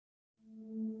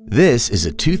This is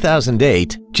a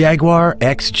 2008 Jaguar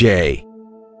XJ.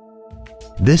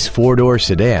 This four-door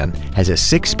sedan has a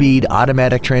 6-speed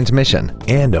automatic transmission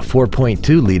and a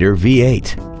 4.2-liter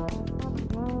V8.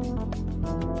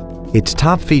 Its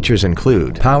top features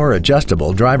include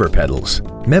power-adjustable driver pedals,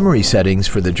 memory settings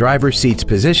for the driver's seat's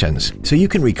positions so you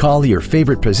can recall your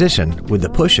favorite position with the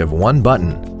push of one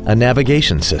button, a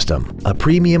navigation system, a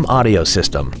premium audio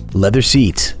system, leather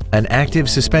seats, an active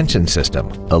suspension system,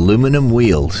 aluminum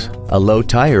wheels, a low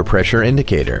tire pressure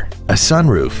indicator, a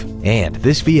sunroof, and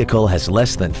this vehicle has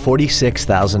less than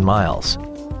 46,000 miles.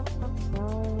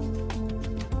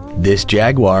 This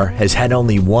Jaguar has had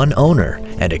only one owner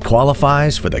and it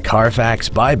qualifies for the Carfax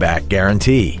buyback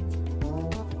guarantee.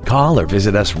 Call or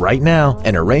visit us right now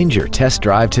and arrange your test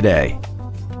drive today.